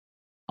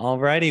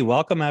Alrighty,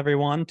 welcome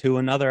everyone to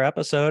another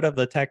episode of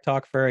the Tech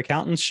Talk for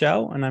Accountants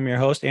show. And I'm your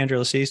host, Andrew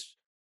Lassise,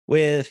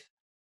 with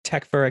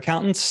Tech for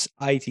Accountants,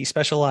 IT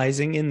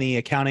specializing in the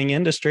accounting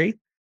industry.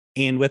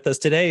 And with us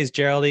today is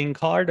Geraldine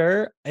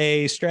Carter,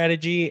 a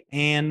strategy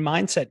and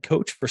mindset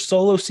coach for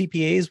solo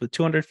CPAs with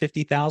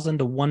 250,000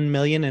 to 1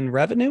 million in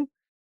revenue.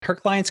 Her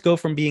clients go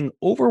from being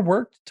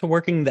overworked to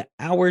working the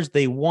hours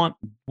they want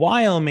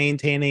while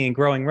maintaining and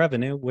growing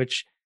revenue,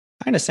 which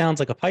kind of sounds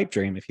like a pipe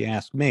dream if you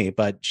ask me,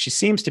 but she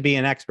seems to be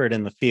an expert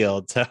in the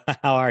field. So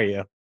how are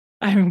you?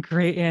 I'm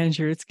great,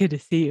 Andrew. It's good to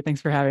see you.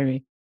 Thanks for having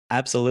me.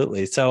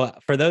 Absolutely. So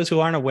for those who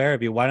aren't aware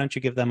of you, why don't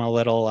you give them a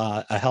little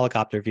a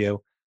helicopter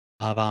view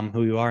of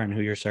who you are and who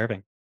you're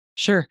serving?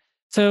 Sure.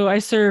 So I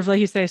serve, like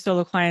you say,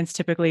 solo clients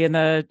typically in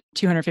the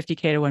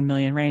 250K to 1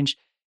 million range.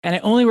 And I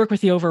only work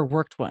with the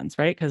overworked ones,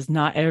 right? Because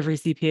not every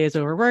CPA is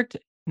overworked.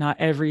 Not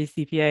every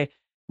CPA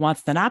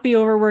wants to not be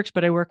overworked,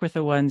 but I work with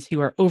the ones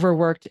who are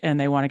overworked and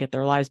they want to get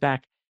their lives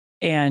back.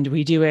 And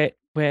we do it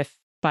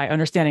by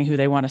understanding who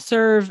they want to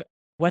serve,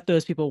 what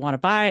those people want to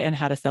buy, and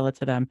how to sell it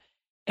to them.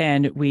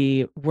 And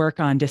we work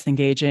on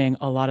disengaging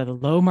a lot of the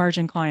low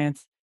margin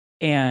clients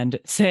and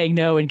saying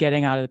no and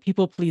getting out of the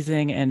people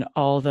pleasing and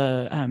all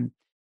the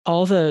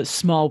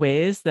small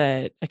ways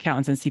that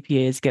accountants and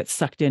CPAs get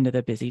sucked into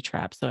the busy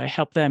trap. So I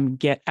help them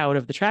get out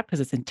of the trap because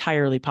it's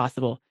entirely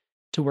possible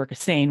to work a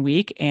sane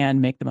week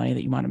and make the money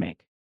that you want to make.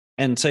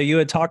 And so you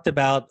had talked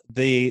about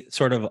the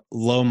sort of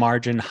low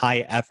margin, high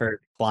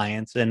effort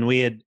clients, and we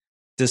had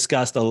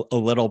discussed a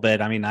little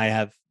bit. I mean, I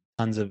have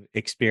tons of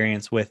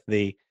experience with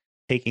the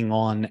taking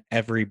on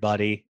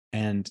everybody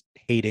and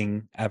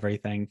hating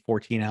everything,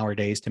 14-hour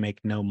days to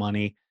make no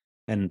money.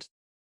 And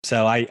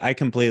so I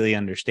completely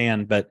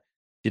understand. But,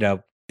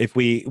 if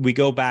we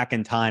go back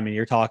in time and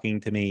you're talking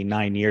to me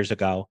 9 years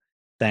ago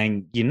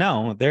saying,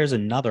 there's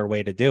another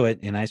way to do it.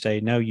 And I say,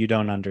 no, you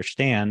don't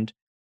understand,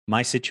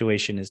 my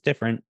situation is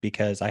different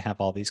because I have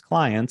all these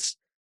clients,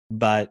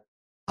 but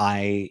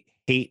I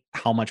hate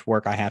how much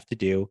work I have to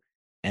do.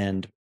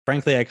 And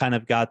frankly, I kind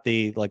of got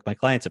my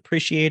clients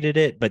appreciated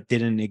it, but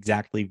didn't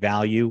exactly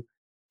value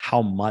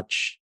how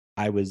much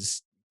I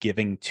was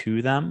giving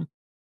to them.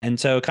 And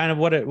so kind of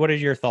what are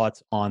your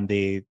thoughts on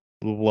the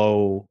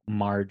low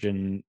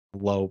margin,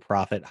 low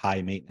profit,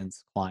 high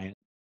maintenance client?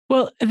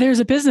 Well, there's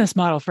a business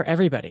model for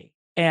everybody.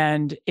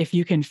 And if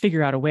you can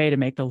figure out a way to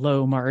make the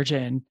low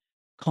margin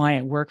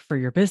client work for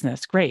your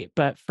business, great.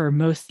 But for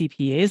most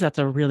CPAs, that's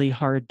a really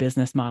hard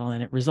business model.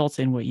 And it results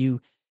in what you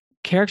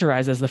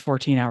characterize as the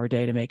 14-hour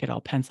day to make it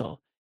all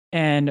pencil.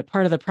 And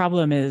part of the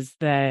problem is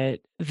that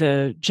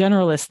the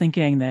generalist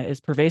thinking that is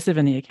pervasive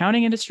in the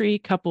accounting industry,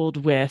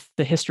 coupled with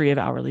the history of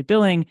hourly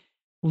billing,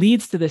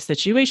 leads to this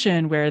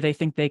situation where they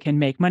think they can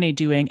make money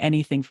doing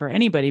anything for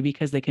anybody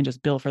because they can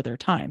just bill for their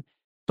time.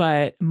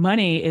 But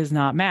money is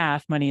not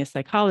math, money is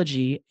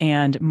psychology,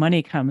 and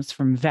money comes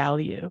from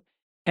value.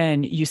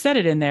 And you said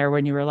it in there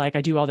when you were like,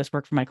 I do all this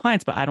work for my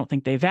clients, but I don't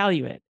think they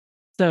value it.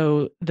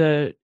 So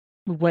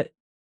what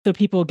so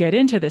people get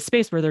into this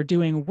space where they're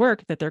doing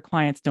work that their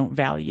clients don't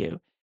value,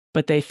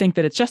 but they think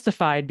that it's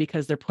justified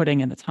because they're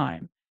putting in the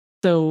time.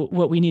 So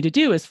what we need to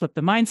do is flip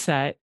the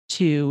mindset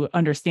to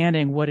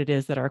understanding what it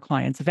is that our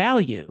clients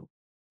value,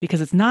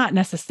 because it's not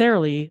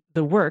necessarily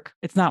the work.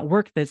 It's not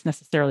work that's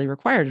necessarily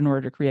required in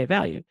order to create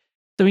value.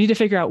 So we need to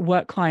figure out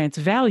what clients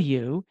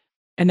value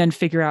and then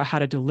figure out how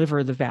to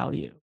deliver the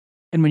value.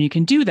 And when you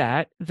can do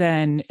that,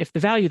 then if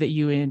the value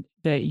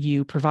that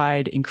you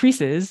provide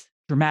increases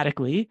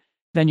dramatically,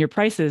 then your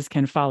prices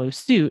can follow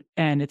suit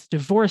and it's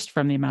divorced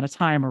from the amount of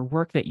time or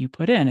work that you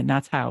put in. And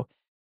that's how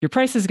your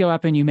prices go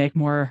up and you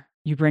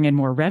bring in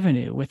more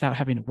revenue without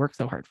having to work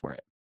so hard for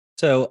it.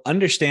 So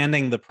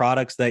understanding the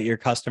products that your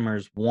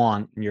customers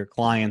want and your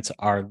clients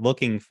are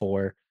looking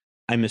for,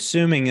 I'm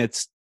assuming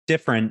it's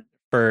different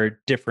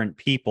for different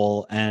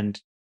people. And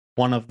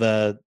one of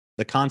the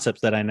concepts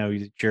that I know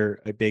that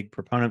you're a big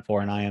proponent for,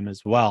 and I am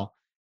as well,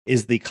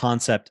 is the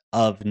concept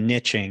of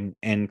niching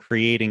and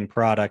creating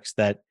products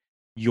that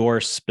your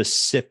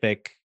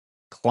specific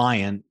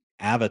client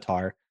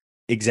avatar,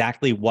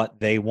 exactly what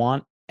they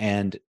want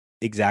and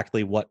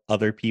exactly what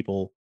other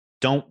people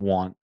don't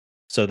want,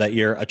 so that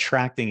you're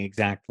attracting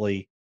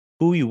exactly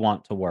who you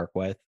want to work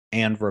with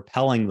and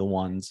repelling the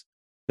ones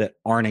that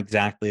aren't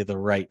exactly the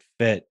right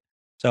fit.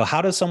 So,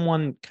 how does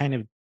someone kind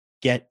of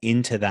get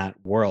into that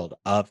world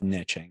of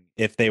niching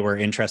if they were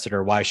interested,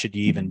 or why should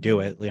you even do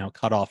it?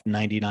 Cut off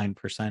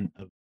 99%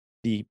 of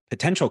the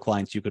potential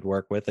clients you could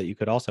work with that you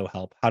could also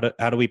help. How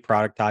do we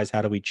productize?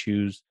 How do we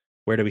choose?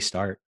 Where do we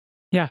start?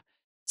 Yeah.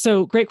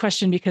 So great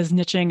question, because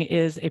niching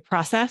is a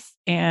process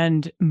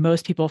and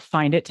most people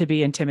find it to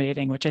be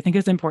intimidating, which I think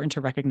is important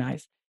to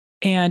recognize.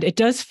 And it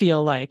does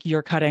feel like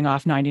you're cutting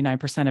off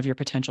 99% of your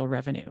potential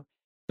revenue,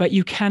 but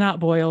you cannot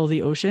boil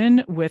the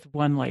ocean with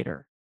one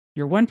lighter.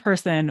 You're one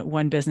person,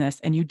 one business,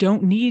 and you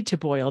don't need to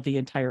boil the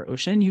entire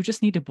ocean. You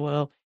just need to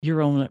boil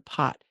your own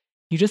pot.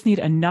 You just need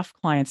enough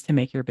clients to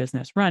make your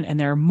business run. And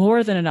there are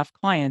more than enough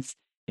clients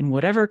in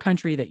whatever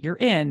country that you're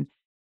in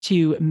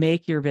to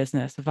make your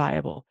business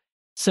viable.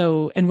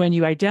 So, and when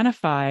you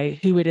identify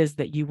who it is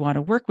that you want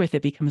to work with,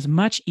 it becomes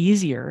much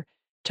easier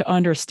to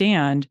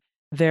understand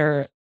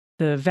their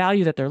the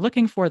value that they're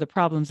looking for, the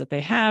problems that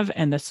they have,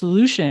 and the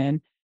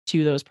solution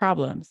to those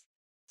problems.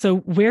 So,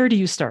 where do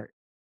you start?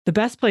 The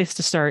best place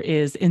to start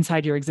is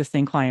inside your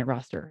existing client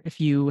roster.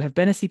 If you have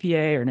been a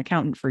CPA or an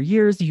accountant for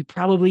years, you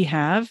probably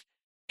have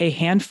a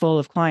handful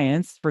of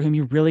clients for whom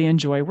you really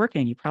enjoy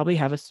working. You probably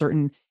have a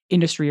certain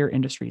industry or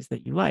industries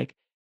that you like.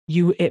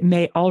 It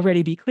may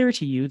already be clear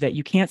to you that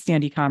you can't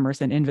stand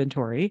e-commerce and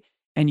inventory,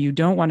 and you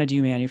don't want to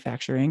do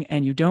manufacturing,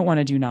 and you don't want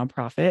to do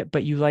nonprofit,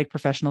 but you like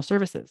professional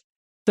services.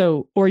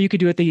 So, or you could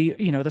do it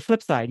the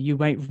flip side. You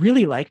might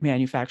really like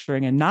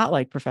manufacturing and not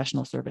like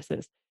professional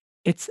services.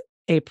 It's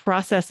a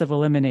process of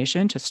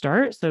elimination to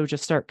start. So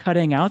just start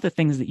cutting out the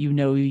things that you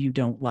know you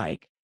don't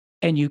like.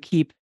 And you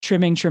keep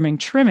trimming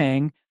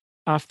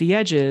off the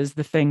edges,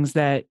 the things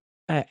that,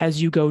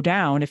 as you go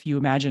down, if you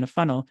imagine a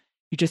funnel,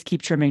 you just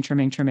keep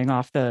trimming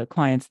off the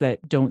clients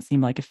that don't seem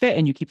like a fit.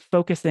 And you keep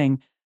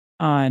focusing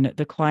on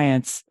the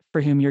clients for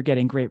whom you're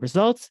getting great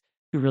results,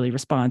 who really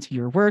respond to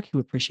your work, who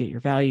appreciate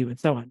your value, and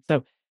so on.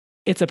 So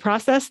it's a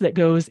process that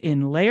goes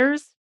in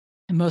layers.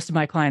 And most of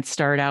my clients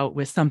start out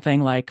with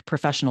something like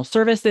professional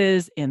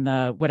services in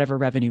the whatever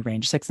revenue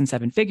range, 6 and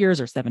 7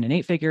 figures or 7 and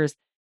 8 figures.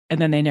 And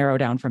then they narrow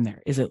down from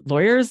there. Is it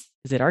lawyers?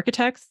 Is it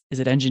architects? Is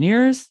it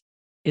engineers?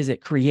 Is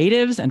it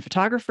creatives and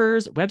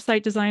photographers,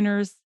 website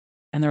designers?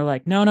 And they're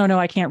like, no,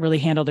 I can't really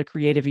handle the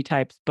creative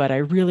types, but I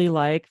really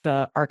like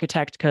the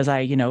architect because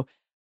I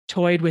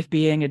toyed with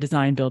being a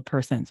design build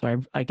person.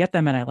 So I get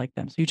them and I like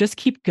them. So you just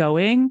keep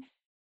going,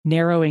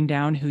 narrowing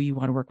down who you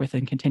want to work with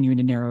and continuing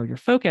to narrow your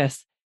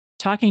focus,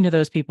 talking to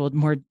those people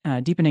more,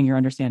 deepening your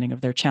understanding of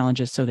their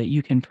challenges so that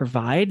you can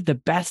provide the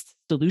best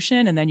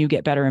solution. And then you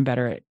get better and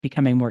better at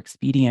becoming more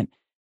expedient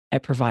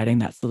at providing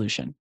that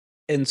solution.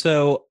 And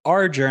so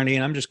our journey,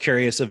 and I'm just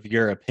curious of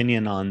your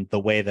opinion on the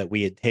way that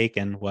we had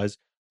taken, was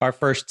our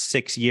first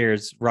 6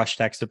 years, rush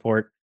tech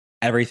support,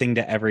 everything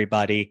to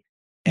everybody.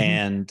 Mhm.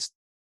 And,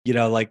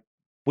 like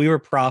we were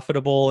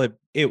profitable.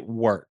 It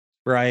worked,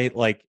 right?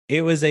 Like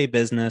it was a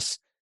business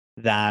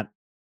that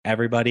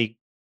everybody,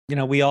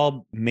 we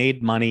all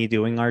made money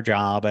doing our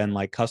job and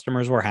like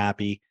customers were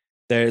happy.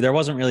 There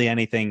wasn't really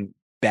anything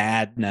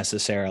bad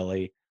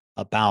necessarily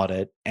about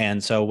it.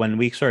 And so when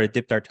we sort of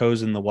dipped our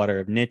toes in the water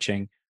of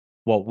niching,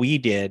 what we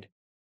did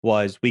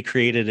was we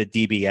created a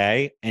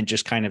DBA and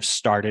just kind of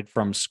started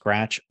from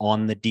scratch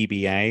on the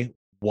DBA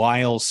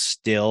while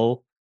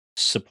still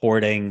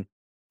supporting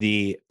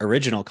the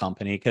original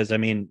company. Because I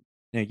mean,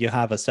 you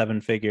have a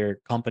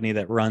 7-figure company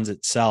that runs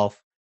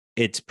itself.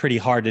 It's pretty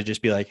hard to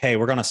just be like, hey,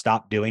 we're going to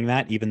stop doing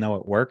that, even though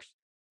it works.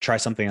 Try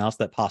something else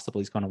that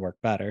possibly is going to work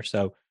better.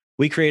 So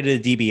we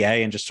created a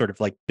DBA and just sort of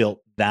like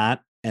built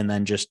that and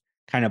then just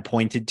kind of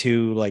pointed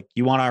to like,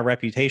 you want our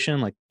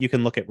reputation, like you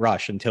can look at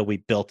Rush until we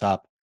built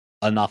up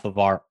enough of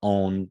our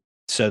own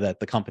so that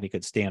the company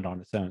could stand on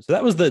its own. So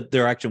that was the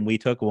direction we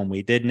took when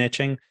we did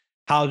niching.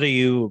 How do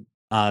you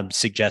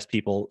suggest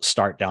people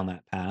start down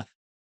that path?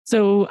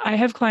 So I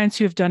have clients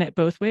who have done it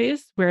both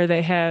ways, where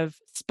they have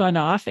spun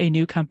off a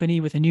new company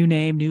with a new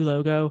name, new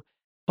logo,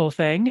 whole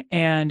thing.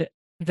 And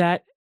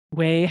that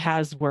way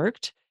has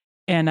worked.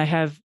 And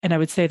I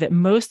would say that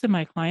most of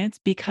my clients,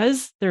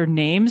 because their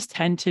names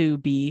tend to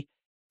be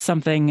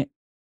something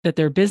that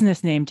their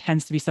business name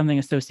tends to be something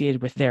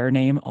associated with their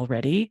name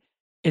already.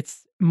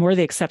 It's more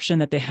the exception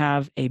that they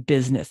have a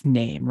business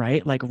name,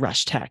 right? Like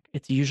Rush Tech.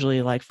 It's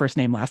usually like first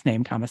name, last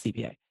name, comma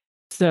CPA.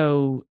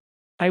 So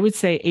I would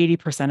say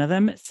 80% of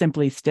them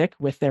simply stick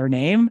with their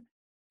name.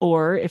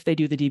 Or if they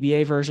do the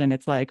DBA version,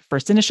 it's like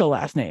first initial,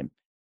 last name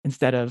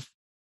instead of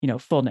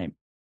full name.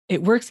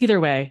 It works either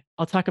way.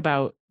 I'll talk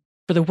about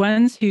for the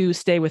ones who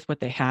stay with what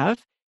they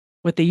have,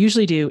 what they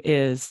usually do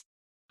is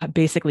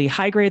basically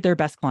high grade their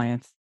best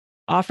clients,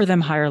 offer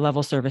them higher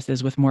level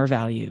services with more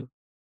value,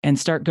 and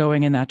start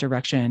going in that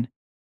direction.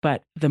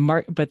 But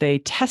they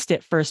test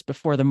it first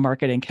before the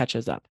marketing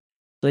catches up.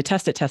 So they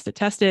test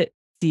it,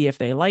 see if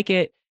they like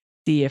it,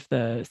 see if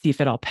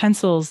it all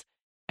pencils.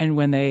 And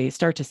when they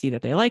start to see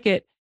that they like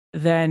it,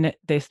 then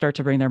they start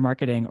to bring their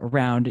marketing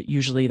around.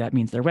 Usually that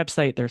means their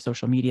website, their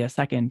social media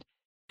second.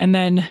 And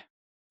then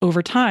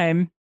over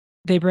time,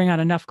 they bring on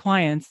enough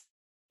clients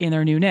in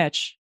their new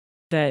niche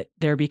that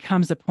there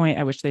becomes a point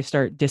at which they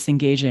start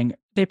disengaging.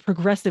 They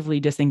progressively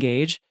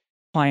disengage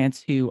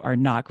clients who are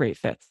not great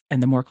fits.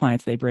 And the more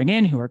clients they bring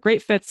in who are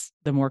great fits,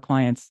 the more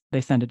clients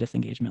they send a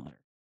disengagement letter.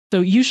 So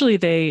usually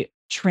they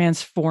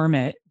transform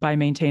it by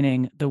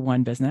maintaining the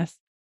one business.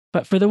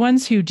 But for the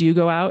ones who do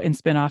go out and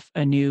spin off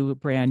a new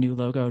brand, new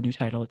logo, new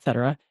title, et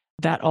cetera,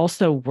 that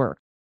also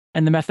works.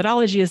 And the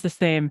methodology is the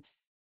same.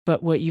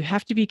 But what you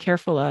have to be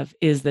careful of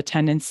is the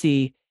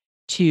tendency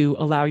to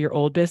allow your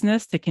old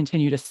business to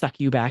continue to suck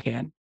you back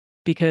in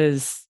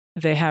because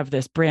they have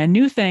this brand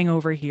new thing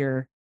over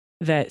here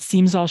that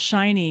seems all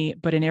shiny,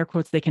 but in air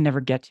quotes, they can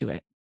never get to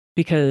it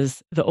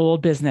because the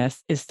old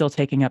business is still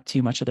taking up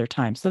too much of their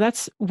time. So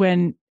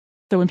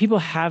when people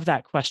have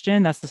that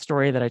question, that's the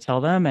story that I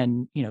tell them,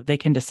 and they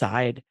can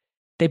decide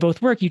they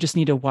both work. You just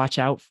need to watch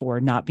out for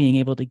not being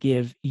able to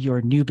give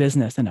your new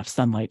business enough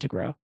sunlight to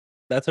grow.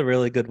 That's a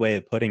really good way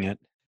of putting it.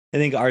 I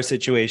think our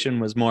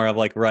situation was more of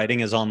like writing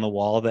is on the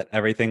wall that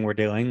everything we're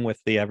doing with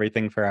the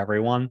everything for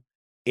everyone,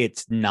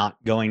 it's not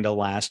going to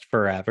last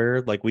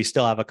forever. Like we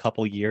still have a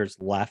couple years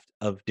left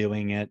of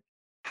doing it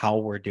how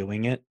we're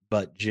doing it,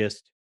 but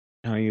just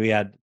we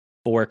had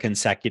 4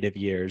 consecutive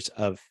years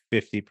of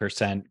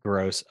 50%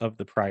 gross of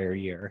the prior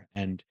year.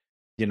 And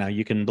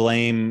you can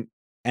blame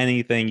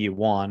anything you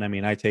want. I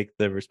mean, I take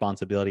the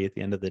responsibility at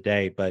the end of the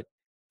day, but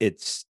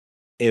it's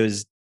it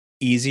was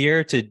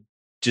easier to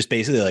just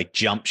basically like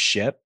jump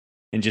ship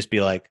and just be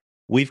like,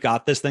 we've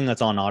got this thing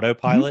that's on Mhm.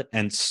 autopilot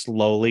and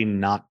slowly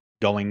not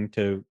going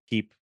to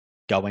keep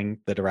going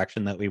the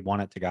direction that we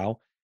want it to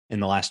go. In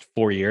the last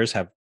 4 years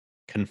have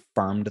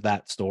confirmed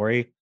that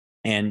story.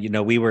 And,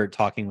 we were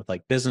talking with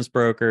like business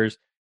brokers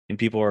and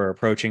people were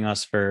approaching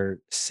us for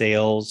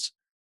sales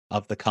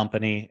of the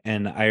company.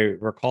 And I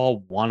recall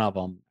one of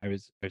them, I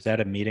was at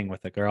a meeting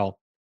with a girl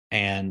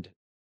and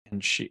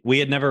we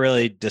had never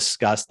really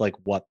discussed like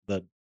what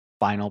the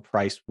final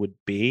price would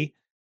be.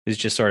 It's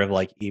just sort of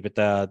like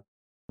EBITDA,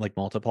 like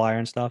multiplier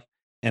and stuff.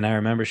 And I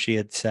remember she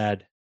had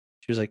said,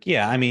 she was like,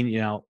 yeah, I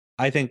mean,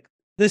 I think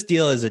this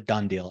deal is a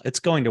done deal. It's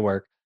going to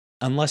work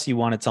unless you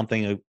wanted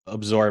something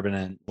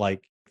absorbent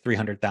like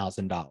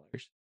 $300,000.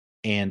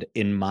 And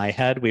in my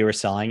head, we were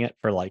selling it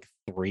for like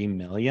 3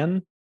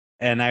 million.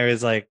 And I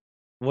was like,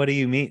 what do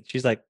you mean?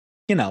 She's like,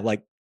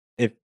 like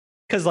if,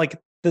 cause like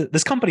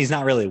this company's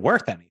not really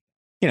worth anything.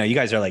 You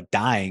guys are like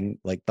dying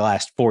like the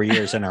last 4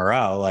 years in a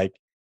row. Like,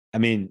 I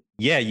mean,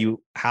 yeah,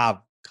 you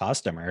have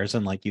customers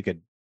and like you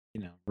could,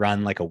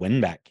 run like a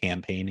win back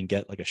campaign and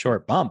get like a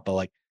short bump, but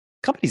like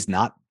company's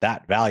not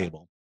that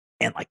valuable.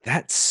 And like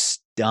that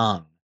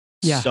stung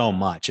Yeah. so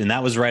much. And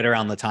that was right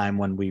around the time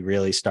when we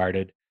really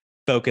started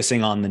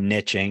focusing on the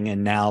niching.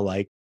 And now,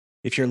 like,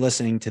 if you're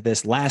listening to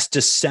this last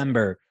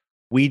December,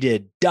 we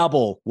did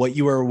double what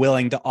you were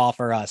willing to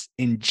offer us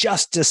in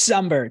just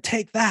December.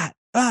 Take that.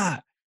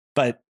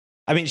 But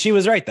I mean, she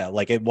was right though.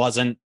 Like it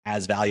wasn't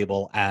as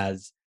valuable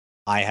as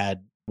I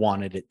had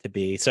wanted it to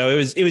be. So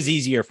it was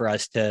easier for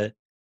us to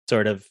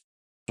sort of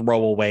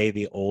throw away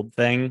the old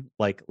thing,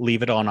 like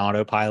leave it on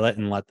autopilot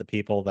and let the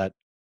people that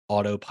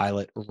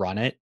autopilot run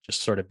it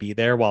just sort of be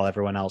there while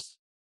everyone else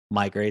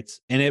migrates.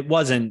 And it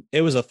was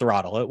a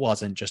throttle. It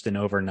wasn't just an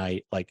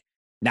overnight, like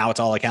now it's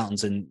all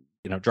accountants and,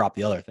 drop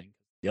the other thing.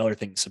 The other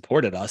thing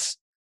supported us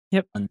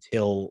Yep.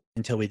 until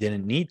we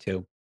didn't need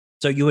to.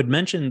 So you had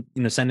mentioned,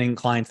 sending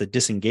clients a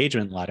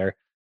disengagement letter.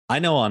 I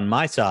know on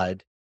my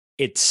side,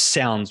 it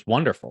sounds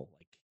wonderful.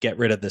 Like get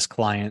rid of this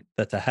client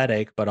that's a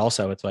headache, but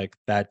also it's like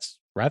that's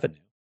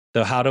revenue.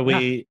 So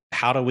Yeah.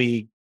 how do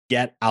we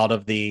get out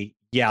of the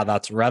yeah,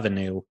 that's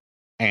revenue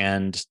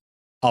and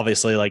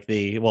obviously like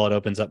it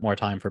opens up more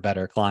time for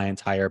better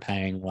clients, higher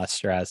paying, less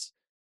stress,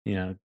 you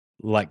know,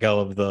 let go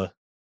of the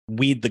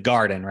weed the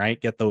garden, right?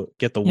 Get the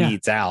Yeah.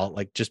 weeds out.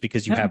 Like just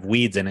because you Yeah. have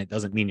weeds in it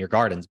doesn't mean your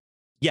garden's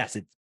yes,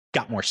 it's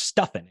got more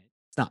stuff in it.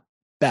 It's not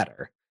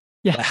better.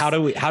 But Yes. how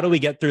do we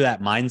get through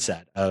that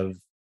mindset of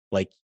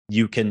like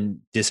you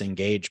can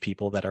disengage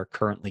people that are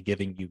currently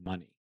giving you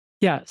money?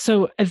 Yeah.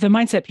 So the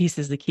mindset piece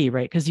is the key,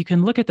 right? Because you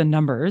can look at the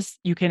numbers,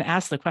 you can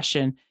ask the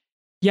question,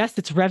 yes,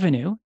 it's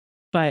revenue,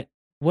 but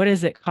what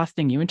is it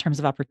costing you in terms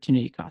of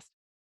opportunity cost?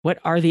 What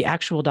are the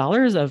actual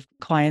dollars of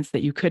clients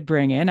that you could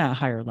bring in at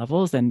higher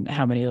levels and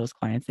how many of those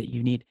clients that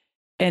you need?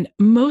 And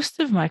most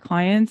of my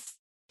clients,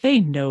 they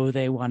know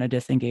they want to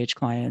disengage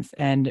clients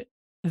and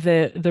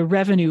the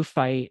revenue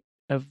fight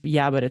of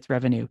yeah, but it's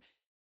revenue.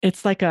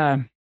 It's like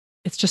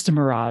it's just a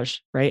mirage,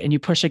 right? And you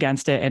push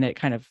against it and it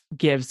kind of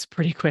gives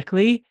pretty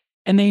quickly.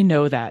 And they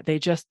know that.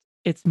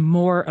 It's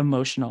more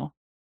emotional.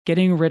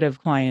 Getting rid of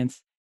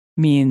clients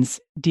means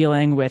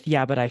dealing with,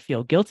 yeah, but I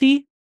feel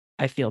guilty.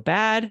 I feel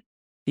bad.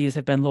 These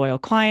have been loyal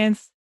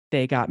clients.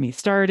 They got me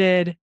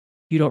started.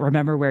 You don't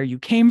remember where you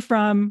came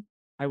from.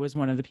 I was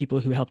one of the people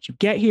who helped you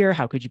get here.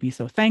 How could you be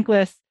so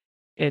thankless?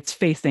 It's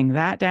facing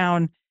that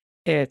down.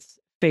 It's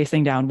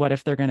facing down what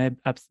if they're going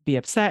to be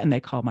upset and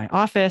they call my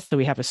office. So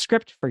we have a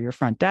script for your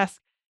front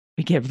desk.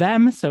 We give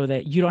them so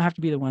that you don't have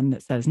to be the one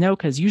that says no,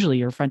 because usually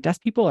your front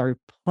desk people are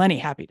plenty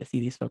happy to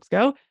see these folks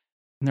go.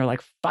 And they're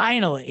like,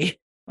 finally,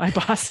 my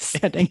boss is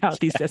sending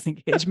out these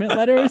disengagement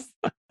letters,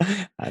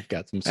 I've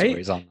got some right?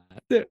 stories on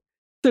that. So,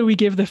 so we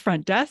give the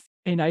front desk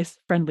a nice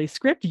friendly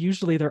script.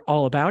 Usually they're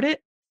all about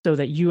it so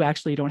that you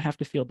actually don't have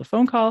to field the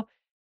phone call.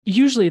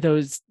 Usually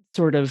those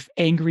sort of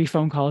angry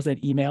phone calls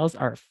and emails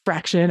are a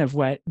fraction of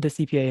what the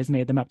CPA has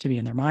made them up to be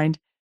in their mind.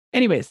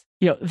 Anyways,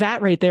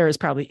 that right there is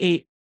probably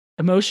 8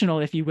 emotional,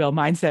 if you will,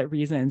 mindset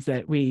reasons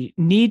that we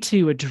need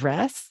to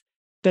address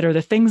that are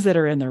the things that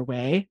are in their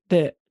way,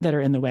 that are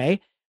in the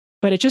way.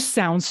 But it just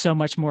sounds so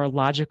much more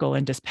logical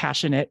and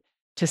dispassionate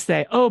to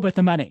say, oh, but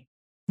the money.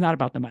 It's not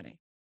about the money.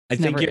 I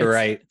think you're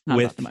right It's not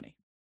about the money.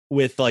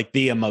 with like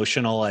the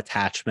emotional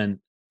attachment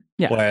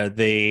Yeah. where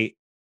the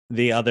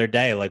other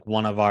day like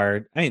one of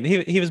our I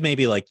mean he was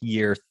maybe like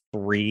year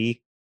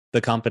 3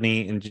 the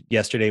company and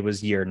yesterday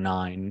was year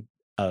 9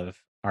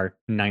 of our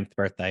ninth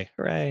birthday.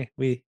 Hooray.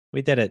 We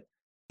did it.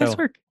 Nice So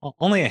work.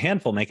 only a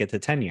handful make it to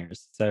 10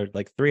 years. So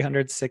like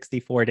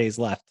 364 days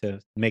left to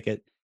make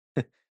it.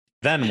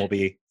 Then we'll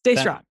be Stay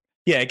then. strong.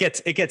 Yeah,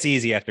 it gets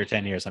easy after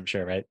 10 years, I'm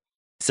sure, right?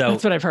 That's So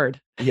what I've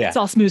heard. yeah, It's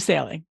all smooth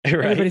sailing. right.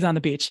 Everybody's on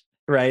the beach.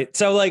 Right.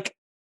 So like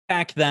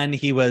back then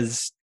he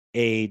was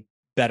a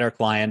better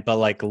client, but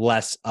like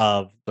less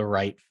of the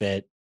right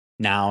fit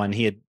now. And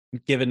he had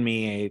given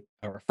me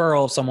a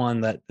referral of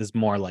someone that is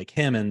more like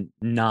him and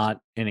not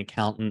an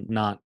accountant,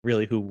 not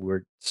really who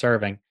we're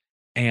serving.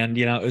 And,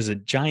 it was a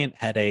giant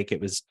headache.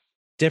 It was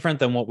different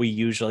than what we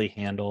usually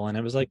handle. And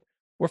it was like,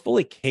 we're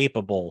fully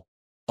capable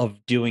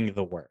of doing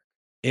the work.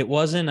 It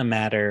wasn't a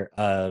matter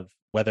of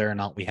whether or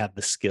not we had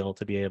the skill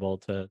to be able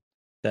to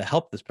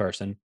help this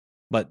person,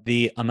 but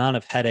the amount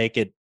of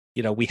headache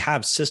we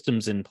have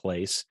systems in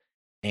place,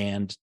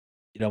 and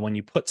when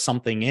you put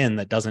something in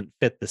that doesn't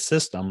fit the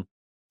system,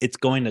 it's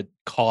going to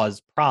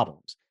cause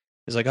problems.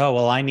 It's like, oh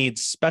well, I need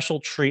special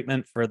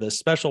treatment for this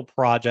special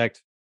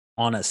project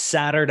on a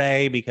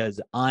Saturday because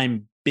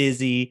I'm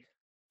busy.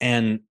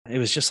 And it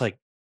was just like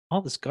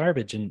all this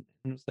garbage, and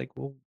it was like,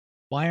 well,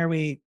 why are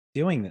we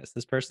doing this?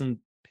 This person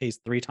pays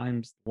 3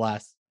 times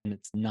less, and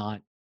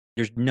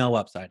there's no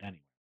upside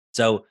anyway.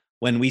 So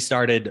when we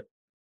started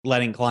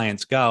letting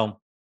clients go,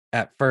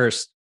 at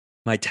first,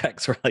 my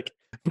texts were like,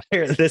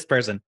 fire this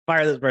person,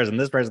 fire this person,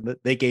 this person.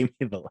 They gave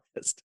me the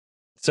list.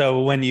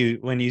 So when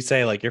you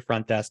say like your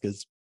front desk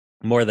is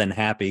more than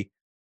happy,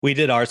 we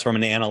did ours from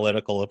an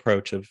analytical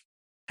approach of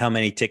how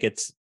many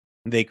tickets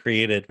they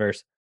created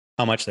versus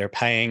how much they're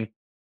paying,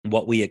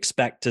 what we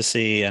expect to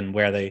see, and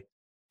where they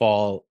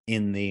fall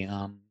in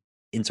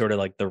sort of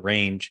like the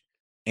range.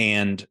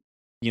 And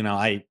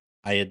I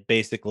had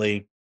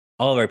basically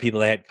all of our people,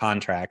 they had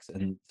contracts,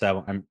 and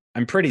so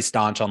I'm pretty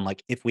staunch on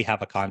like if we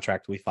have a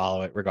contract, we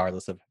follow it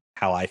regardless of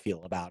how I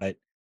feel about it.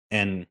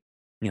 And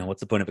what's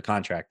the point of a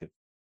contract if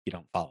you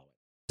don't follow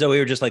it? So we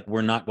were just like,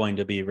 we're not going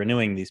to be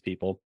renewing these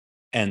people.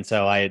 And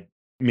so I had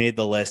made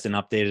the list and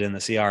updated in the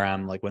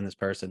CRM, like when this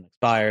person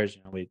expires,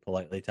 we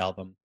politely tell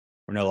them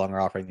we're no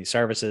longer offering these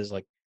services.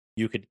 Like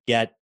you could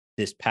get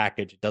this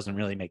package. It doesn't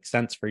really make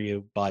sense for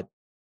you, but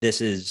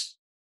this is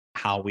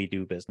how we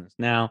do business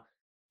now.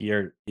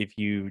 If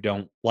you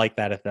don't like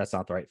that, if that's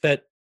not the right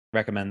fit,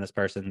 recommend this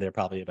person. They're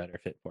probably a better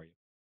fit for you.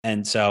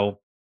 And so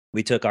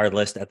we took our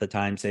list at the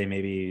time, say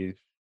maybe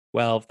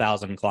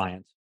 12,000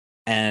 clients.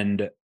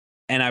 And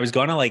I was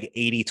going to like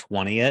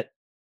 80/20 it,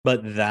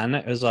 but then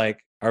it was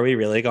like, are we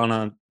really going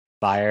to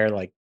fire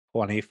like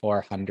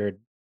 2,400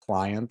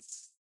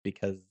 clients?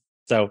 Because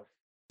so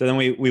then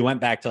we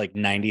went back to like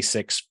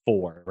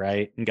 96.4,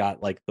 right? And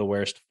got like the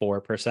worst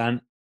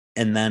 4%.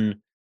 And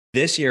then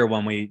this year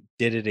when we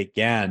did it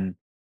again,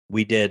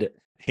 we did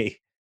a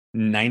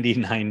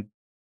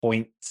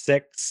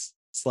 99.6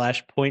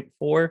 slash point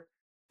 0.4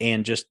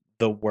 and just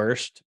the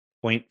worst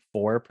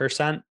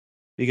 0.4%.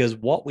 Because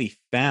what we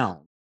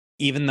found,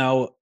 even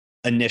though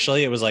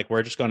initially it was like,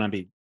 we're just going to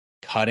be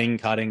cutting,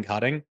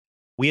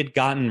 we had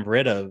gotten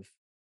rid of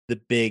the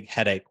big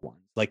headache ones,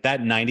 like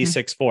that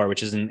 96.4,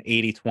 which is an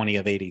 80/20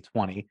 of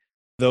 80/20.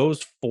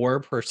 Those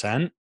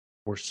 4%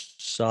 were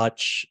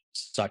such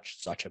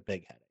a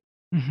big headache.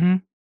 Mm-hmm.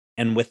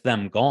 And with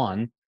them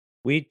gone,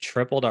 we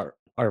tripled our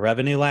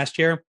revenue last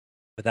year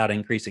without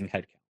increasing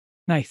headcount.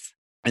 Nice.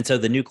 And so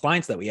the new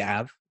clients that we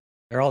have,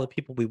 they're all the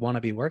people we want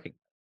to be working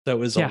with. So it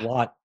was a Yeah.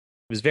 lot,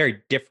 it was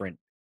very different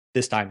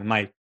this time. And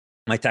my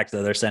text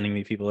that they're sending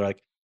me, people are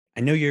like,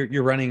 I know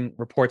you're running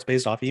reports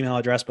based off email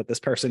address, but this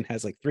person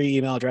has like 3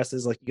 email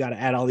addresses. Like you got to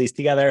add all these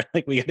together.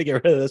 Like we got to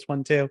get rid of this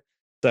one too.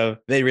 So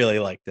they really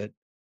liked it.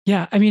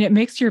 Yeah. I mean, it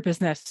makes your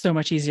business so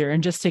much easier.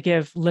 And just to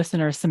give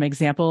listeners some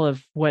example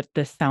of what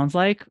this sounds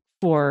like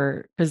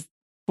for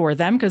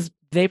them, because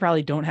they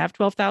probably don't have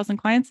 12,000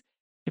 clients.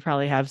 They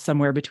probably have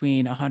somewhere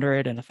between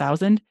 100 and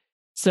 1,000.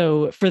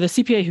 So for the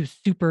CPA who's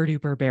super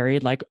duper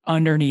buried, like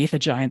underneath a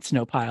giant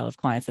snow pile of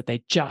clients that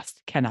they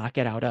just cannot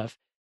get out of,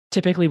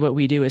 typically what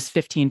we do is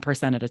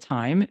 15% at a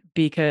time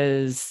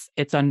because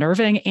it's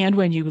unnerving. And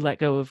when you let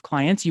go of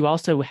clients, you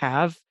also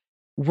have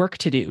work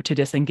to do to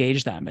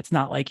disengage them. It's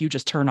not like you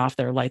just turn off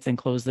their lights and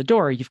close the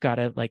door. You've got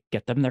to like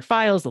get them their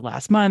files the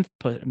last month,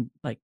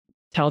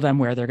 tell them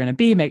where they're going to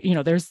be,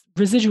 there's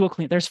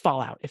there's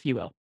fallout, if you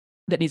will,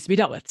 that needs to be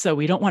dealt with. So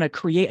we don't want to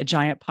create a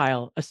giant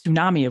pile, a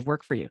tsunami of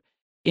work for you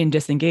in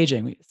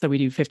disengaging. So we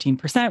do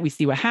 15%, we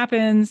see what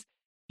happens.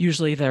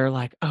 Usually they're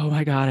like, oh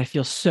my God, I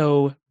feel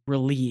so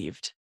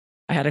relieved.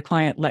 I had a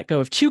client let go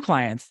of 2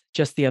 clients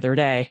just the other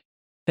day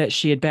that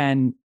she had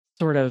been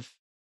sort of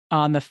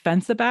on the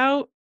fence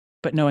about,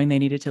 but knowing they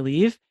needed to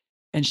leave.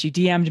 And she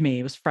DM'd me,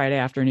 it was Friday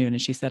afternoon,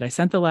 and she said, I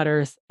sent the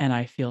letters and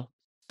I feel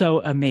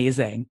so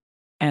amazing.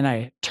 And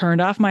I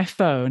turned off my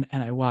phone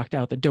and I walked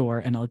out the door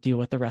and I'll deal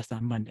with the rest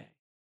on Monday.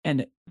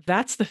 And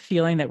that's the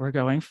feeling that we're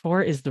going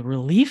for, is the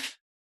relief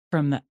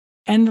from the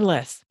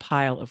endless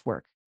pile of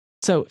work.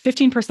 So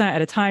 15%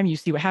 at a time, you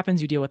see what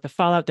happens, you deal with the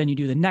fallout, then you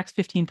do the next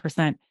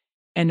 15%.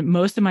 And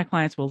most of my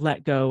clients will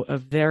let go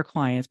of their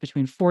clients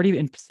between 40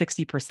 and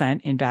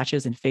 60% in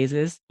batches and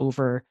phases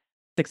over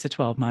 6 to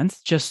 12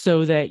 months, just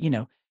so that,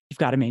 you've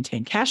got to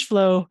maintain cash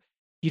flow.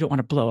 You don't want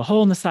to blow a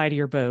hole in the side of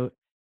your boat.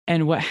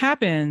 And what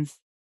happens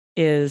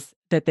is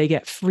that they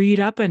get freed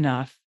up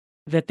enough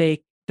that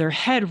their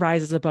head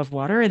rises above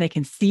water and they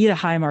can see the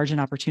high margin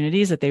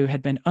opportunities that they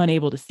had been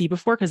unable to see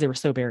before because they were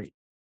so buried.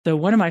 So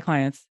one of my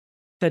clients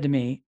said to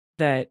me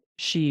that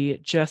she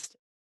just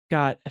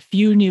got a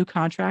few new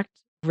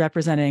contracts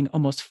representing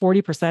almost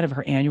 40% of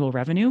her annual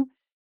revenue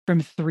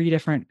from 3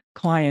 different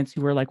clients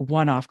who were like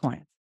one-off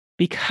clients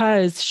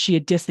because she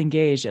had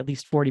disengaged at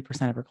least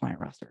 40% of her client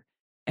roster.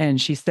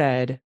 And she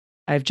said,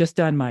 I've just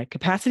done my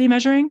capacity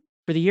measuring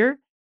for the year,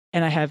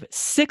 and I have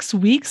 6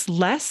 weeks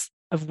less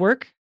of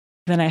work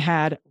than I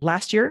had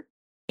last year.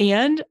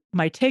 And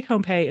my take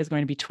home pay is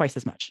going to be twice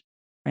as much,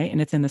 right?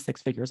 And it's in the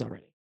 6 figures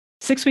already.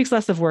 6 weeks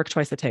less of work,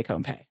 twice the take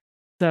home pay.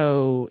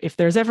 So if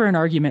there's ever an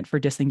argument for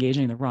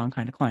disengaging the wrong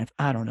kind of clients,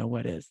 I don't know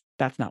what is.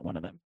 That's not one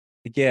of them.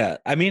 Yeah.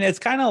 I mean, it's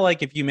kind of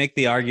like if you make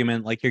the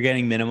argument like you're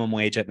getting minimum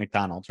wage at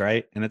McDonald's,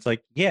 right? And it's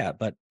like, yeah,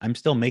 but I'm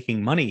still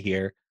making money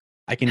here.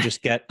 I can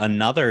just get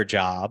another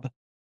job.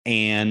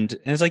 And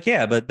it's like,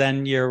 yeah, but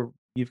then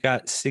you've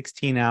got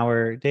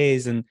 16-hour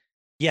days. And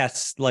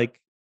yes,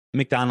 like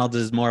McDonald's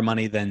is more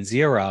money than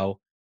zero.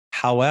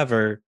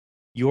 However,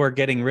 you're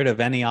getting rid of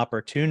any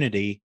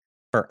opportunity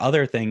for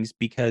other things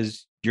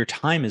because your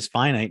time is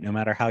finite no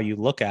matter how you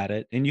look at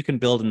it. And you can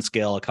build and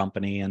scale a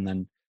company and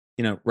then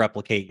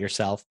replicate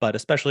yourself, but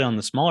especially on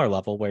the smaller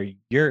level where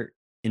you're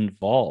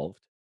involved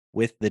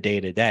with the day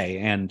to day.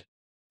 And,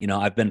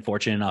 I've been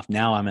fortunate enough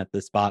now I'm at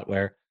the spot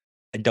where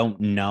I don't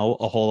know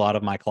a whole lot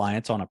of my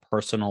clients on a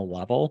personal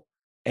level.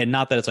 And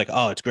not that it's like,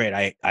 oh, it's great.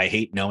 I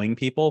hate knowing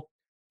people,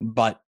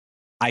 but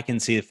I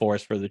can see the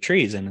forest for the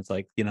trees. And it's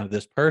like,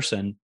 this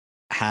person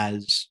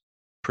has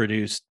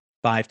produced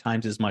 5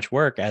 times as much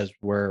work as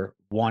we're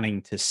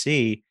wanting to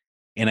see.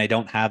 And I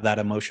don't have that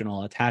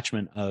emotional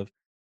attachment of,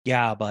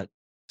 yeah, but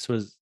this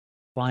was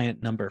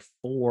client number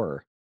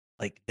 4.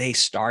 Like they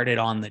started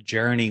on the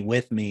journey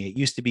with me. It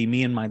used to be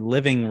me in my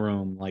living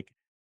room. Like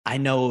I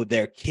know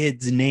their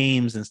kids'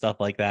 names and stuff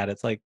like that.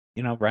 It's like,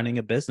 running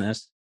a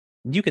business,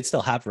 you could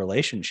still have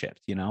relationships,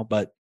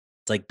 but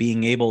it's like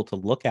being able to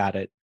look at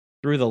it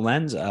through the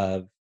lens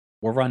of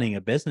we're running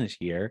a business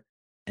here.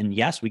 And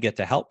yes, we get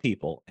to help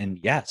people. And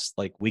yes,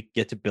 like we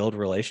get to build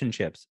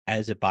relationships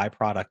as a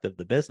byproduct of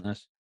the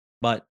business.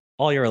 But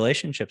all your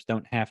relationships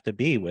don't have to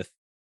be with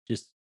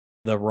just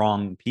the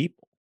wrong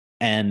people.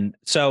 And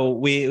so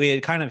we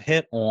had kind of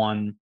hit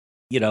on,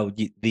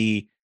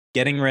 the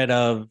getting rid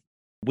of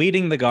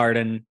weeding the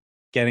garden,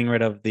 getting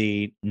rid of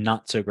the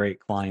not so great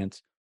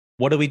clients.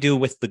 What do we do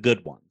with the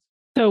good ones?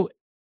 So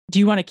do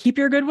you want to keep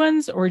your good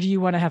ones or do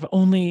you want to have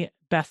only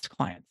best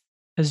clients?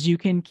 Because you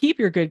can keep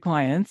your good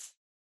clients,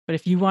 but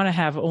if you want to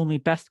have only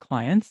best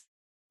clients,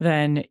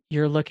 then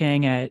you're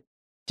looking at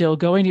still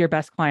going to your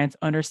best clients,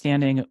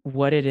 understanding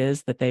what it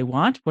is that they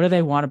want. What do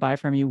they want to buy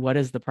from you? What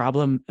is the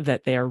problem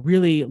that they are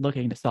really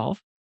looking to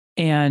solve?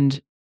 And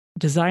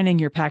designing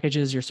your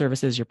packages, your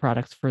services, your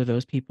products for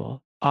those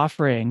people,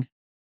 offering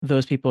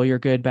those people your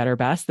good, better,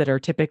 best that are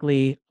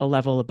typically a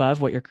level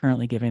above what you're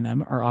currently giving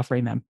them or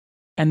offering them.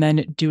 And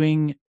then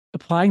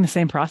applying the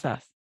same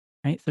process,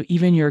 right? So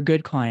even your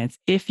good clients,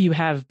 if you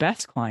have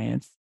best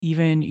clients,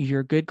 even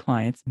your good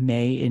clients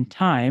may in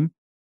time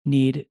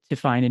need to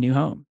find a new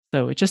home.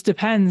 So it just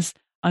depends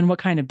on what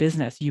kind of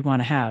business you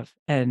want to have.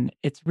 And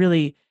it's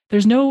really,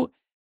 there's no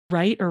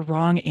right or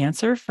wrong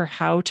answer for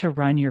how to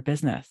run your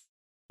business.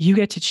 You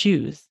get to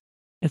choose.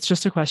 It's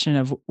just a question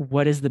of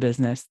what is the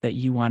business that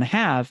you want to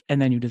have,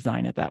 and then you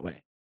design it that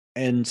way.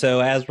 And so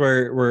as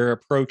we're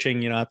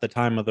approaching, at the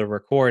time of the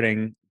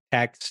recording,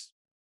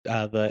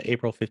 the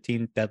April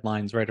 15th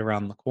deadline's right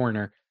around the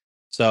corner.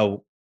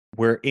 So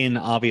we're in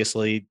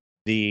obviously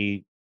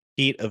the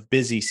heat of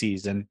busy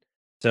season.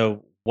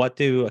 So what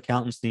do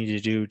accountants need to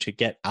do to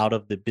get out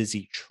of the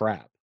busy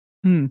trap?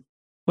 Hmm.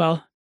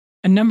 Well,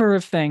 a number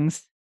of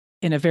things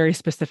in a very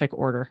specific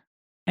order.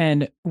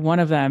 And one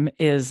of them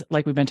is,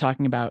 like we've been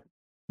talking about,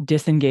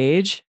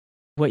 disengage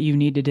what you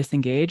need to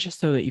disengage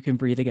so that you can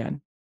breathe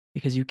again.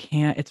 Because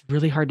it's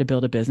really hard to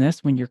build a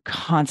business when you're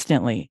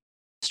constantly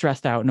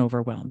stressed out and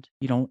overwhelmed.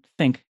 You don't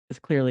think as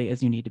clearly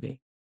as you need to be.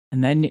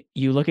 And then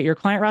you look at your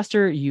client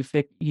roster,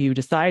 you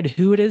decide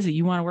who it is that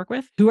you want to work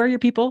with. Who are your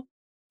people?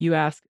 You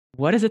ask,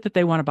 what is it that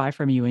they want to buy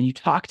from you? And you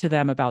talk to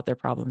them about their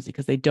problems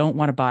because they don't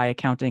want to buy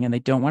accounting and they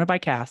don't want to buy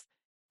CAS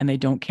and they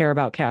don't care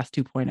about CAS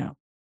 2.0.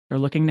 They're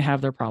looking to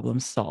have their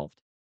problems solved.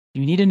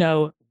 You need to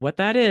know what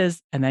that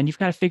is, and then you've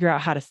got to figure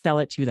out how to sell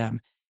it to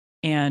them.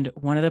 And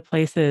one of the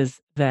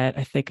places that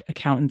I think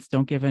accountants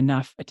don't give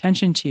enough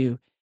attention to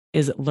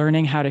is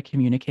learning how to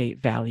communicate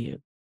value.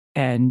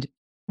 And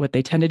what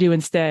they tend to do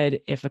instead,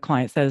 if a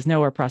client says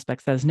no or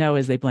prospect says no,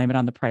 is they blame it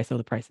on the price. Oh,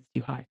 the price is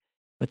too high.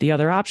 But the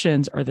other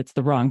options are that's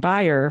the wrong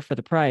buyer for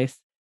the price,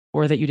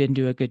 or that you didn't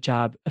do a good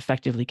job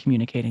effectively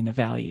communicating the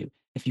value.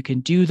 If you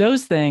can do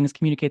those things,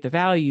 communicate the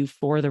value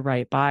for the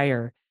right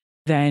buyer,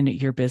 then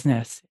your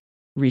business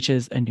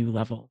reaches a new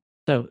level.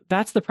 So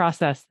that's the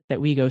process that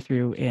we go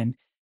through in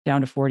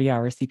down to 40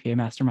 hours CPA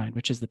Mastermind,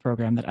 which is the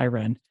program that I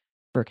run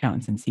for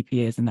accountants and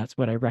CPAs. And that's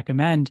what I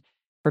recommend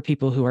for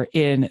people who are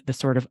in the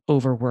sort of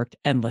overworked,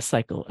 endless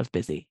cycle of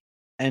busy.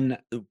 And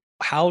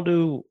how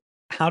do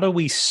how do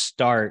we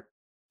start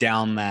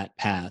down that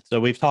path? So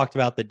we've talked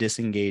about the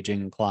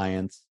disengaging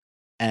clients,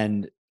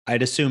 and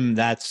I'd assume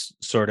that's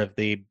sort of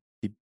the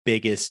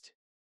biggest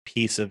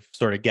piece of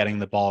sort of getting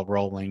the ball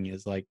rolling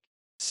is like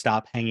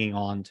stop hanging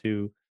on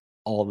to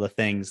all the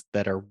things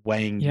that are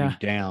weighing you Yeah.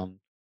 down.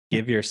 Yep.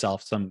 Give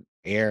yourself some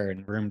air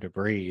and room to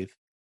breathe.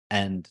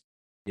 And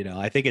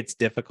I think it's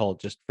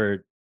difficult just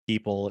for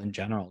people in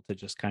general to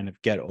just kind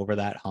of get over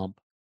that hump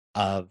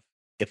of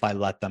if I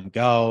let them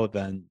go,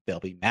 then they'll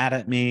be mad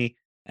at me.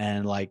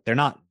 And like they're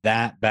not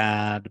that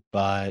bad,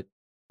 but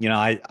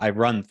I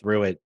run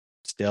through it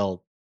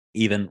still,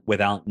 even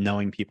without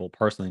knowing people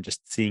personally,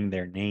 just seeing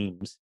their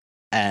names.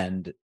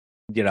 And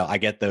I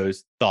get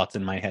those thoughts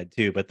in my head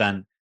too. But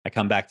then I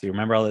come back to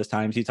remember all those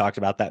times you talked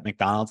about that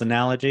McDonald's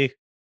analogy?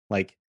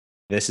 Like,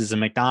 this is a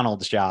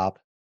McDonald's job.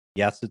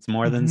 Yes, it's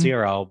more than Mm-hmm.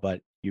 zero,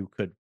 but you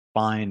could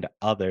find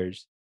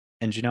others.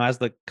 And as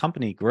the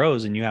company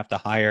grows and you have to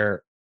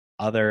hire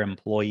other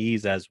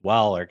employees as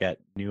well or get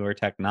newer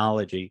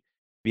technology to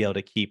be able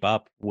to keep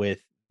up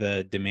with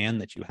the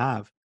demand that you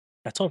have,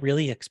 that's all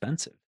really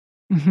expensive.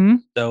 Mm-hmm.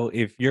 So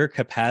if your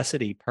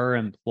capacity per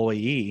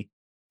employee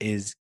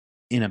is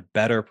in a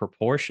better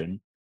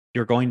proportion,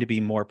 you're going to be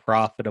more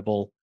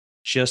profitable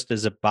just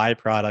as a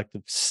byproduct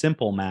of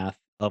simple math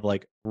of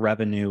like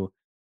revenue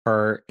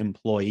per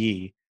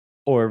employee.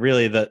 Or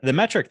really the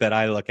metric that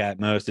I look at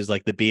most is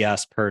like the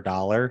BS per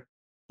dollar.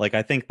 Like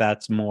I think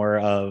that's more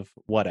of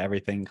what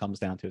everything comes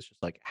down to. It's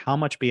just like how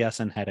much BS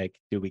and headache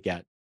do we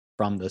get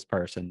from this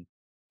person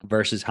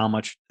versus how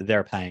much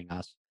they're paying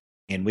us.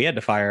 And we had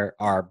to fire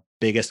our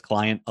biggest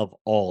client of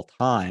all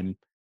time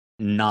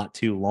not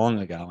too long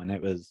ago, and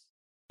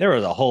there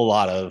was a whole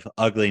lot of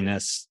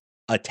ugliness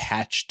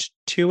attached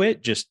to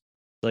it, just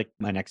like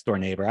my next door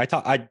neighbor.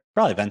 I'd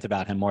probably vent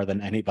about him more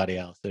than anybody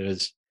else. It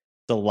was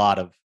a lot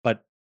of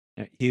but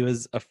he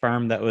was a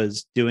firm that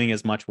was doing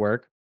as much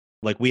work.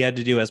 Like, we had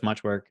to do as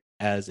much work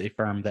as a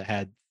firm that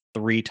had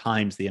 3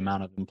 times the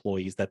amount of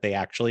employees that they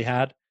actually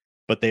had,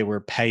 but they were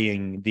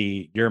paying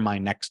the "you're my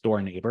next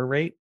door neighbor"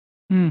 rate.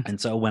 Mm.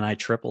 And so when I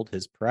tripled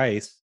his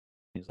price,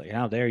 he's like,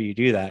 "How dare you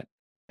do that?"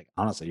 Like,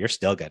 honestly, you're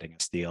still getting a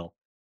steal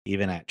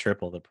even at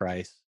triple the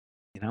price.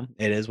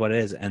 It is what it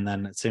is. And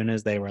then as soon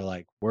as they were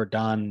like, "We're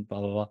done," blah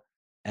blah blah,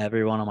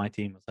 everyone on my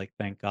team was like,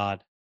 "Thank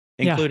God,"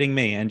 Yeah. including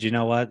me. And you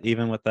know what?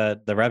 Even with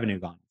the revenue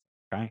gone,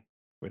 right?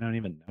 We don't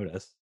even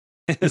notice.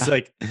 It's Yeah.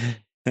 like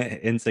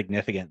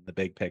insignificant in the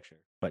big picture,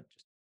 but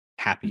just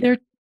happier. They're,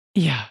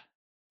 yeah.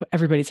 But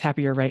everybody's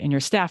happier, right? And your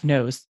staff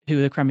knows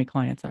who the crummy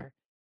clients are.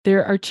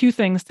 There are two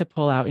things to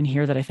pull out in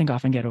here that I think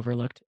often get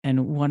overlooked.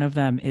 And one of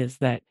them is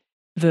that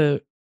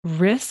the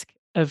risk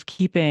of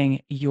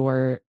keeping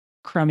your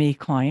crummy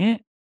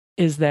client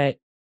is that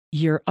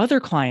your other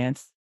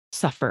clients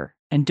suffer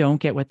and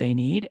don't get what they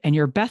need. And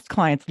your best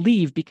clients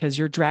leave because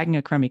you're dragging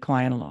a crummy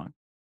client along.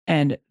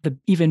 And the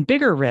even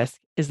bigger risk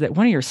is that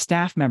one of your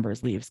staff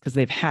members leaves because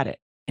they've had it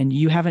and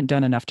you haven't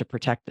done enough to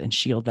protect and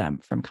shield them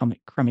from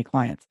crummy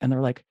clients. And they're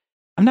like,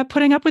 I'm not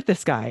putting up with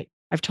this guy.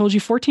 I've told you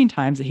 14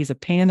 times that he's a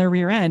pain in the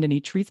rear end and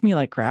he treats me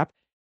like crap.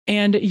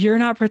 And you're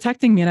not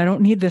protecting me. And I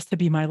don't need this to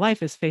be my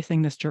life is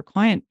facing this jerk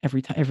client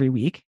every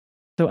week.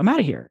 So I'm out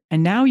of here.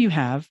 And now you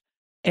have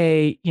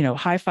a,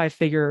 high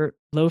 5-figure,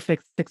 low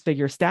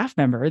 6-figure staff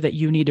member that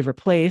you need to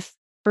replace,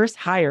 first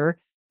hire,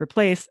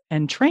 replace,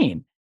 and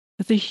train.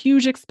 It's a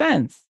huge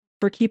expense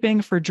for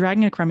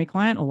dragging a crummy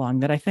client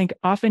along that I think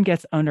often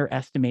gets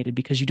underestimated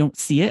because you don't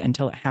see it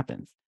until it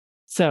happens.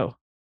 So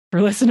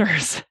for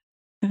listeners,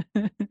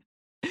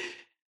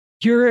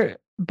 your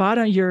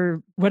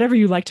whatever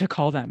you like to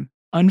call them,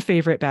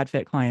 unfavorite bad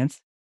fit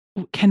clients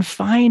can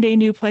find a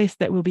new place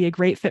that will be a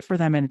great fit for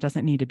them and it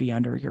doesn't need to be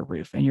under your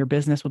roof and your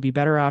business will be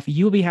better off.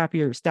 You'll be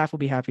happier, your staff will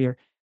be happier,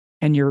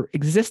 and your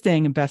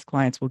existing best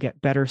clients will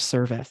get better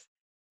service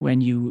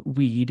when you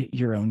weed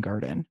your own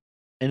garden.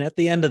 And at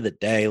the end of the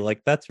day,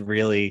 like that's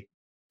really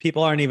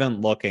people aren't even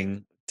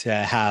looking to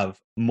have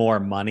more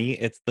money.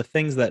 It's the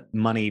things that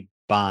money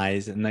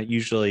buys and that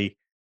usually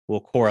will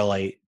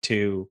correlate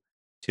to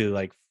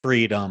like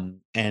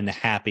freedom and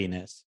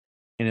happiness.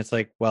 And it's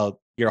like,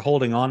 well, you're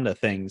holding on to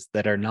things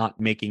that are not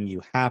making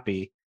you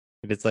happy.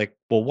 And it's like,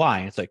 well, why?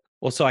 And it's like,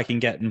 well, so I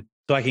can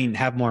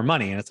have more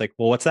money. And it's like,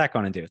 well, what's that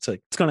going to do? It's like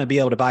it's going to be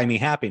able to buy me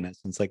happiness.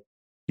 And it's like,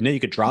 you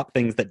could drop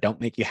things that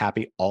don't make you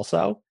happy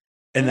also.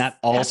 And Yes,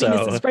 that happiness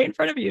also is right in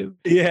front of you.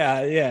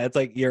 yeah, yeah, it's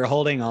like you're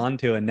holding on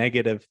to a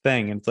negative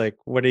thing. It's like,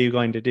 what are you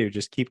going to do?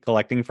 Just keep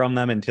collecting from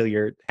them until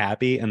you're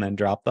happy and then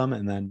drop them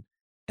and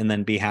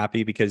then be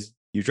happy because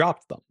you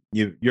dropped them.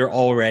 You're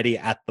already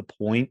at the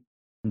point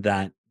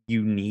that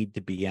you need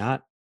to be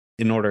at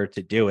in order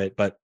to do it.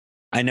 But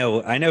I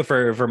know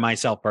for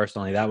myself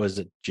personally, that was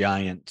a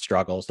giant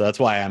struggle. So that's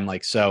why I'm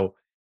like so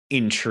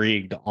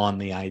intrigued on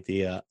the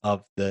idea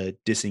of the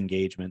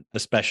disengagement,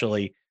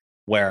 especially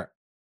where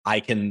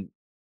I can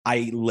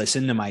I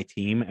listen to my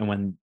team, and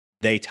when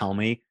they tell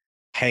me,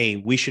 hey,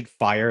 we should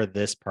fire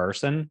this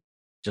person,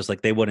 just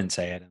like they wouldn't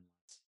say it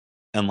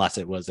unless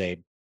it was a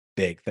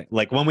big thing.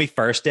 Like when we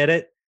first did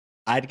it,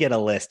 I'd get a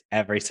list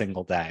every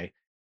single day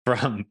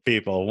from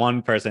people.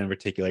 One person in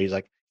particular, he's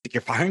like,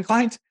 you're firing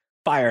clients?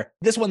 Fire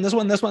this one, this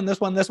one, this one,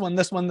 this one, this one,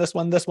 this one, this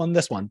one, this one,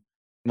 this one.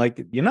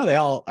 Like, they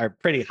all are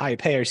pretty high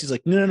payers. He's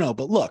like, no,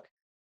 but look,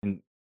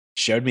 and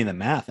showed me the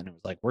math, and it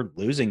was like, we're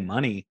losing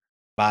money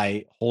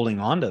by holding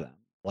on to them.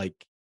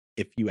 Like,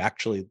 if you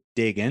actually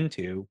dig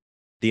into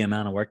the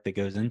amount of work that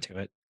goes into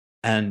it.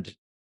 And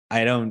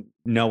I don't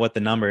know what the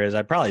number is.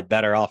 I'm probably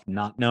better off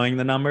not knowing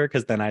the number,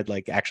 because then I'd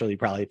like actually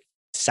probably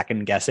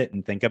second guess it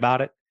and think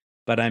about it.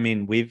 But I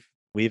mean, we've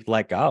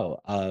let go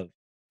of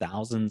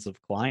thousands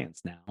of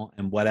clients now,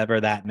 and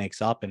whatever that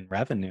makes up in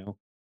revenue.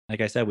 Like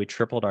I said, we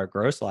tripled our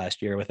gross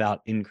last year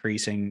without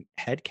increasing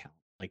headcount.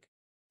 Like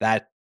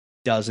that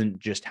doesn't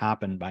just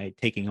happen by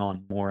taking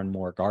on more and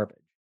more garbage.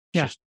 It's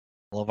Yeah. just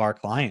all of our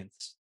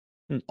clients,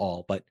 not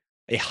all, but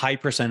a high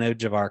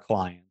percentage of our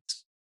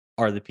clients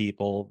are the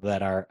people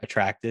that are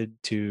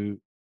attracted to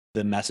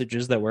the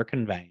messages that we're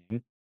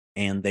conveying,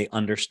 and they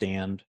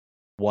understand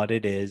what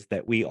it is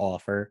that we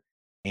offer,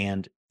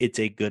 and it's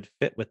a good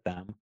fit with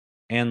them.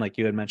 And like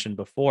you had mentioned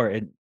before,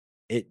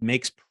 it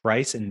makes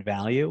price and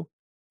value.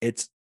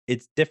 It's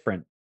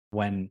different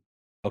when,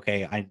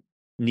 okay, I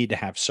need to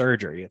have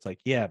surgery. It's like,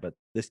 yeah, but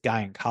this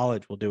guy in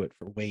college will do it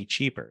for way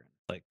cheaper.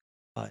 Like,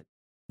 but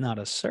not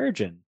a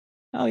surgeon.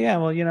 Oh yeah,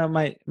 well,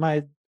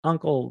 my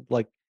uncle,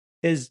 like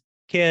his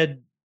kid's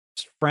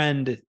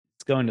friend is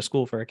going to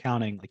school for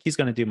accounting. Like he's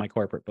going to do my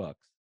corporate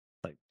books.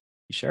 Like,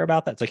 you sure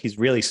about that? It's like he's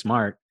really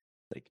smart.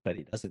 Like, but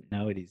he doesn't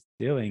know what he's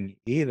doing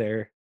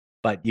either.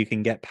 But you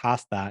can get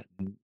past that.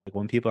 And like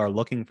when people are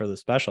looking for the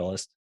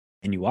specialist,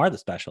 and you are the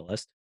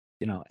specialist,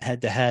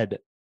 head to head,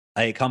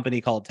 a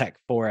company called Tech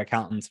for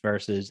Accountants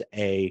versus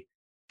a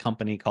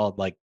company called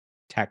like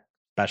Tech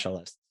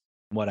Specialists,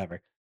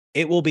 whatever.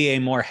 It will be a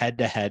more head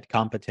to head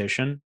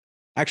competition.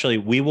 Actually,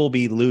 we will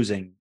be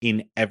losing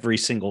in every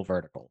single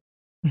vertical.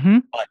 Hmm.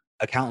 But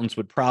accountants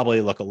would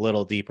probably look a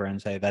little deeper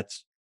and say,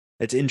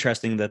 it's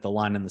interesting that the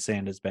line in the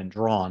sand has been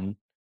drawn.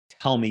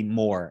 Tell me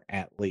more,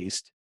 at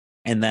least.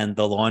 And then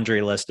the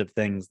laundry list of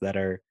things that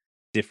are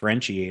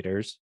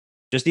differentiators,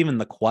 just even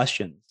the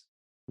questions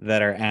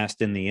that are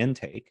asked in the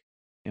intake.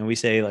 And we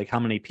say, like, how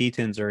many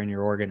PTINs are in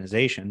your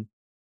organization?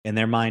 And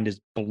their mind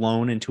is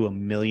blown into a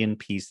million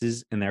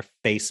pieces and their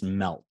face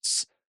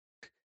melts.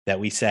 That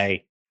we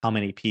say, how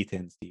many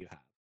PTINs do you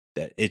have?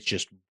 That it's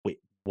just, wait,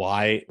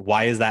 why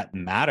does that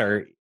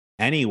matter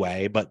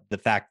anyway? But the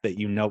fact that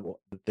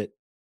that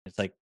it's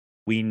like,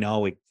 we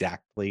know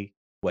exactly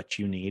what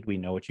you need. We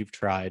know what you've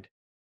tried.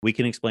 We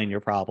can explain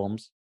your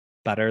problems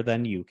better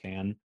than you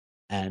can.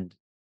 And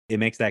it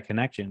makes that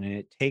connection. And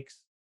it takes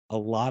a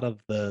lot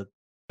of the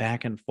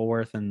back and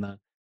forth and the,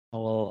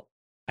 oh, well,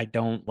 I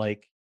don't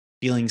like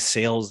feeling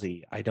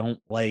salesy. I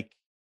don't like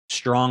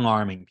strong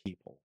arming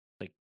people.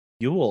 Like,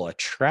 you will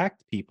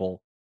attract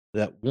people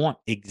that want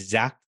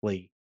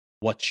exactly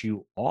what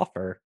you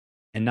offer,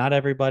 and not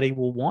everybody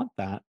will want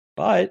that,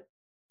 but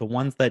the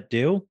ones that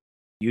do,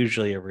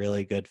 usually a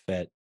really good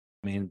fit.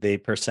 I mean, the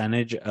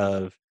percentage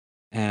of,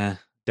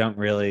 don't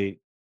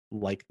really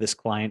like this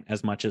client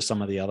as much as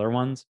some of the other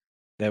ones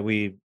that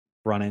we've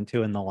run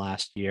into in the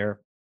last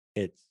year,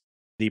 it's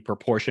the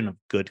proportion of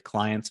good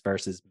clients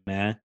versus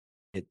meh.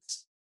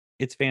 It's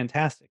it's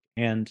fantastic.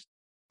 And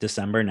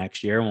December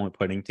next year, when we're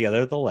putting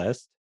together the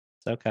list,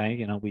 it's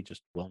okay, we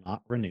just will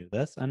not renew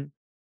this and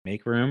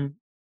make room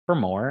for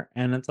more.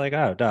 And it's like,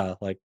 oh, duh.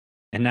 Like,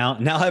 and now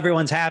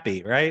everyone's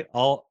happy, right?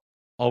 All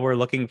we're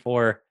looking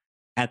for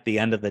at the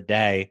end of the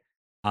day.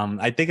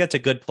 I think that's a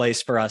good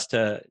place for us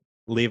to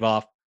leave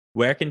off.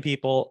 Where can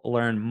people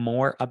learn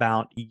more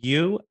about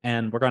you?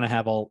 And we're going to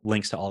have all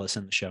links to all this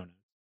in the show notes.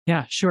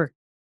 Yeah, sure.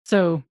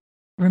 So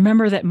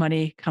remember that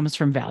money comes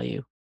from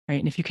value, right?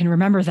 And if you can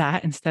remember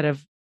that instead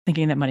of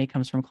thinking that money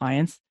comes from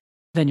clients,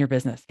 then your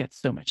business gets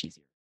so much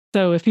easier.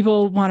 So if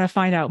people want to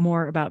find out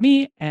more about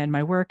me and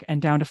my work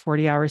and down to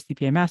 40 hours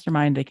CPA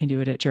mastermind, they can do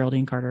it at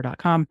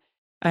geraldinecarter.com.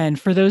 And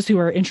for those who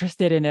are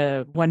interested in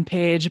a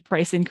one-page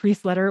price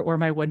increase letter or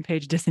my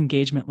one-page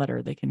disengagement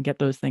letter, they can get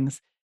those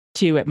things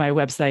too at my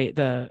website.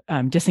 The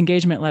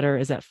disengagement letter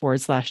is at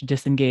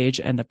 /disengage,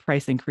 and the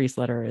price increase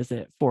letter is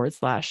at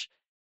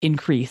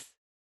 /increase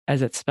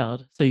as it's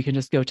spelled. So you can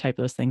just go type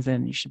those things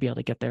in. You should be able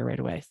to get there right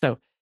away. So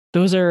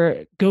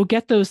go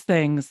get those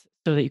things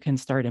so that you can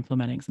start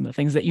implementing some of the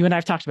things that you and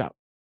I've talked about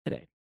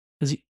today,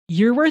 because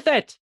you're worth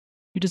it.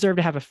 You deserve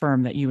to have a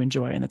firm that you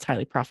enjoy and that's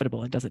highly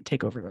profitable and doesn't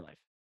take over your life.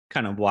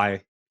 Kind of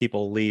why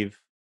people leave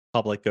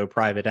public, go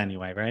private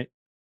anyway, right?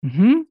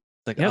 Mm-hmm.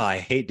 It's like, oh, Yep. I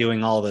hate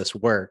doing all this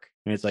work.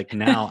 And it's like, and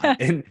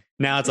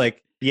now it's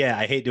like, yeah,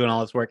 I hate doing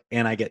all this work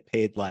and I get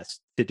paid less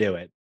to do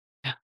it.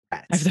 I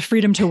have the That's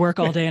freedom to work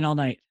all day and all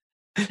night.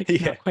 It's like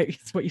yeah, not quite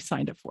what you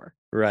signed up for.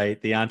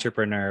 right. The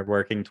entrepreneur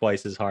working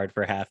twice as hard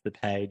for half the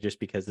pay just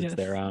because it's Yes.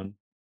 their own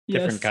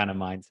different Yes. kind of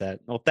mindset.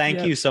 Well, thank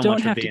Yep. you so Don't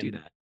much for have to do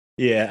being, that.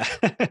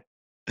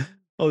 yeah.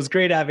 Well, it was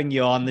great having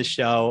you on the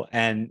show.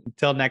 And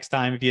until next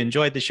time, if you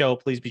enjoyed the show,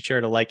 please be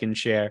sure to like and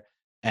share.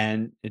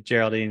 And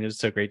Geraldine, it was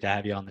so great to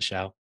have you on the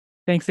show.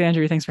 Thanks,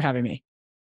 Andrew. Thanks for having me.